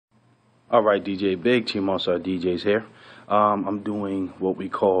Alright, DJ Big, Team All-Star DJs here. I'm doing what we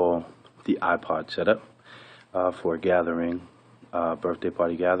call the iPod setup for a gathering, birthday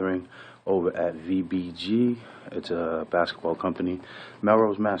party gathering over at VBG. It's a basketball company,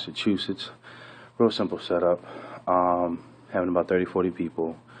 Melrose, Massachusetts. Real simple setup. Having about 30-40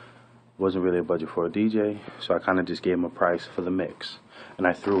 people. Wasn't really a budget for a DJ, so I kind of just gave them a price for the mix. And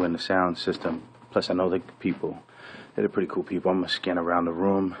I threw in the sound system. Plus, I know the people. They're pretty cool people. I'm going to scan around the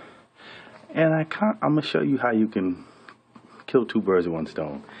room. And I'm gonna show you how you can kill two birds with one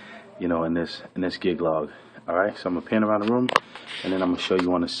stone, you know, in this gig log. All right, so I'm gonna pan around the room, and then I'm gonna show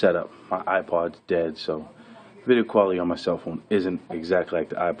you on the setup. My iPod's dead, so video quality on my cell phone isn't exactly like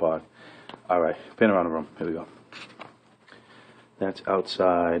the iPod. All right, pan around the room. Here we go. That's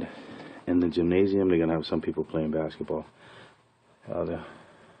outside in the gymnasium. They're gonna have some people playing basketball. The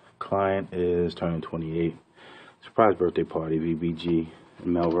client is turning 28. Surprise birthday party, VBG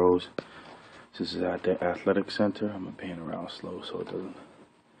in Melrose. This is at the athletic center. I'm gonna pan around slow so it doesn't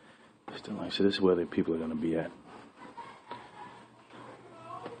still like. So this is where the people are gonna be at.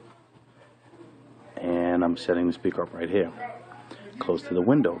 And I'm setting the speaker up right here, close to the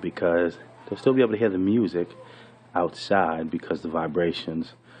window, because they'll still be able to hear the music outside because the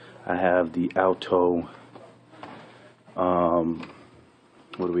vibrations. I have the Alto. What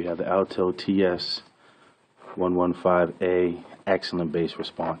do we have? The Alto TS115A, excellent bass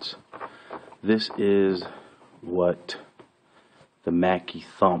response. This is what the Mackie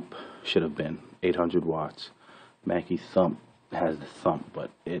Thump should have been, 800 watts. Mackie Thump has the thump,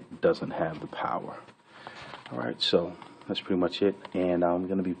 but it doesn't have the power. Alright, so that's pretty much it. And I'm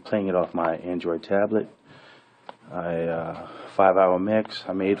going to be playing it off my Android tablet. 5-hour mix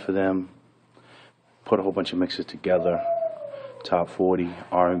I made for them. Put a whole bunch of mixes together. Top 40,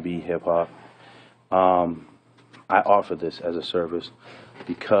 R&B, hip-hop. I offer this as a service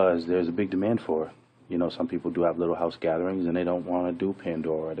because there's a big demand for it. You know, some people do have little house gatherings and they don't want to do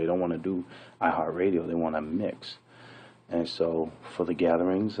Pandora. They don't want to do iHeartRadio. They want to mix. And so for the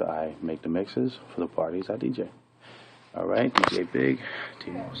gatherings, I make the mixes. For the parties, I DJ. All right, DJ Big,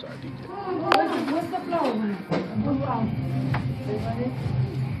 Team All-Star DJ. What's the flow?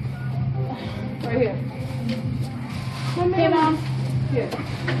 Right here. Hey, Mom. Here.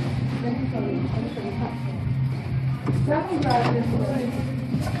 Let me show you. I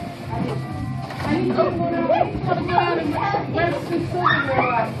need you to go down and where's the silverware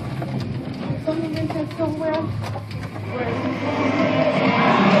at? Someone mentioned silverware?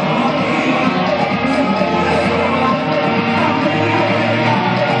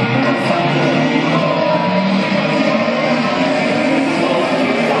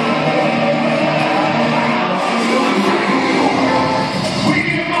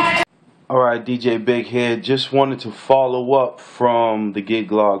 Alright, DJ Big here. Just wanted to follow up from the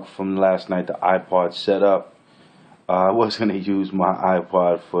gig log from last night, the iPod setup. I was going to use my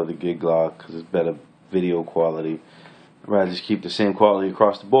iPod for the gig log because it's better video quality. I'd rather just keep the same quality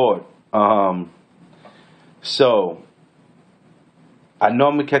across the board. So, I know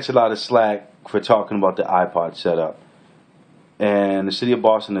I'm going to catch a lot of slack for talking about the iPod setup. And the city of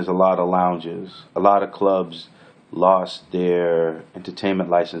Boston, there's a lot of lounges, a lot of clubs lost their entertainment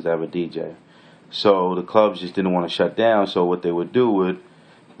license to have a DJ. So the clubs just didn't want to shut down. So what they would do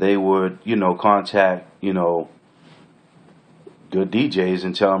they would, you know, contact, you know, good DJs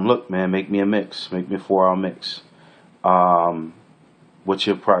and tell them, look, man, make me a mix, make me a 4-hour mix. What's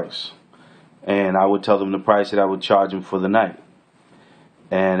your price? And I would tell them the price that I would charge them for the night.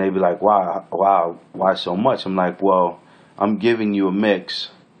 And they'd be like, wow, why so much? I'm like, well, I'm giving you a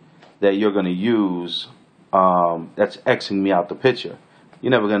mix that you're going to use. That's Xing me out the picture.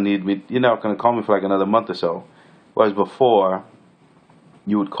 You're never gonna need me. You're not gonna call me for like another month or so. Whereas before,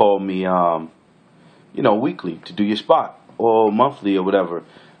 you would call me, you know, weekly to do your spot, or monthly, or whatever,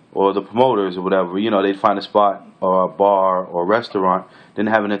 or the promoters or whatever. You know, they'd find a spot or a bar or a restaurant, didn't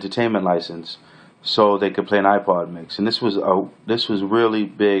have an entertainment license, so they could play an iPod mix. And this was really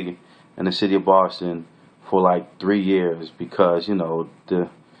big in the city of Boston for like 3 years because, you know,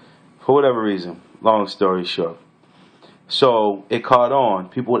 for whatever reason. Long story short. So it caught on.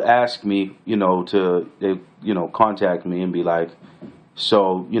 People would ask me, you know, contact me and be like,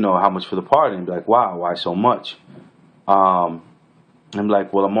 so, you know, how much for the party? And be like, wow, why so much? I'm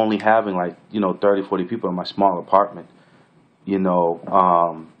like, well, I'm only having like, you know, 30, 40 people in my small apartment, you know,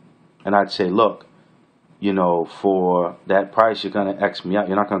 and I'd say, look, you know, for that price, you're going to X me out.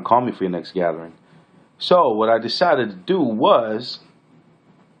 You're not going to call me for your next gathering. So what I decided to do was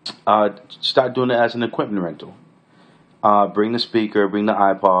start doing it as an equipment rental. Bring the speaker, bring the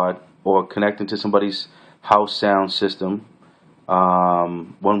iPod, or connect into somebody's house sound system.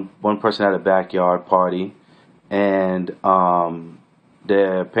 One person had a backyard party, and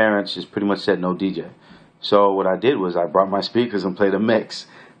their parents just pretty much said no DJ. So what I did was I brought my speakers and played a mix,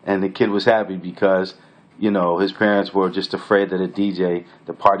 and the kid was happy because his parents were just afraid that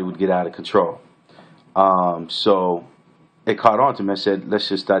the party would get out of control. So it caught on to me. I said, let's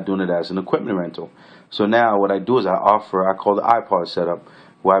just start doing it as an equipment rental. So now what I do is I call the iPod setup,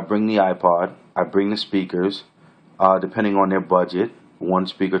 where I bring the iPod, I bring the speakers, depending on their budget, 1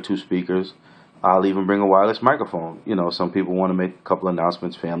 speaker, 2 speakers. I'll even bring a wireless microphone. Some people want to make a couple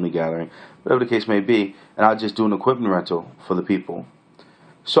announcements, family gathering, whatever the case may be, and I'll just do an equipment rental for the people.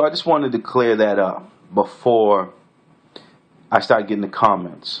 So I just wanted to clear that up before I start getting the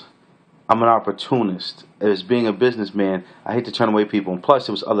comments. I'm an opportunist. As being a businessman, I hate to turn away people. And plus,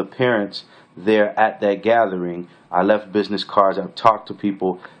 there was other parents there at that gathering. I left business cards. I've talked to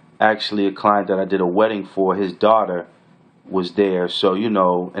people. Actually, a client that I did a wedding for, his daughter was there. So,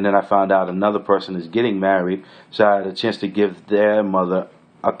 and then I found out another person is getting married. So I had a chance to give their mother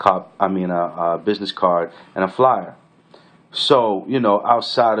a business card and a flyer. So,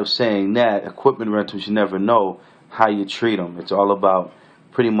 outside of saying that, equipment rentals, you never know how you treat them. It's all about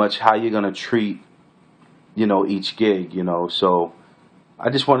pretty much how you're going to treat, each gig, So I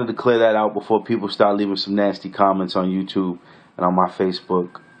just wanted to clear that out before people start leaving some nasty comments on YouTube and on my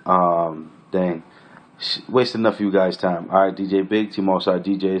Facebook. Dang. Wasted enough of you guys' time. All right, DJ Big, Team All-Star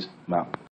DJs, I'm out.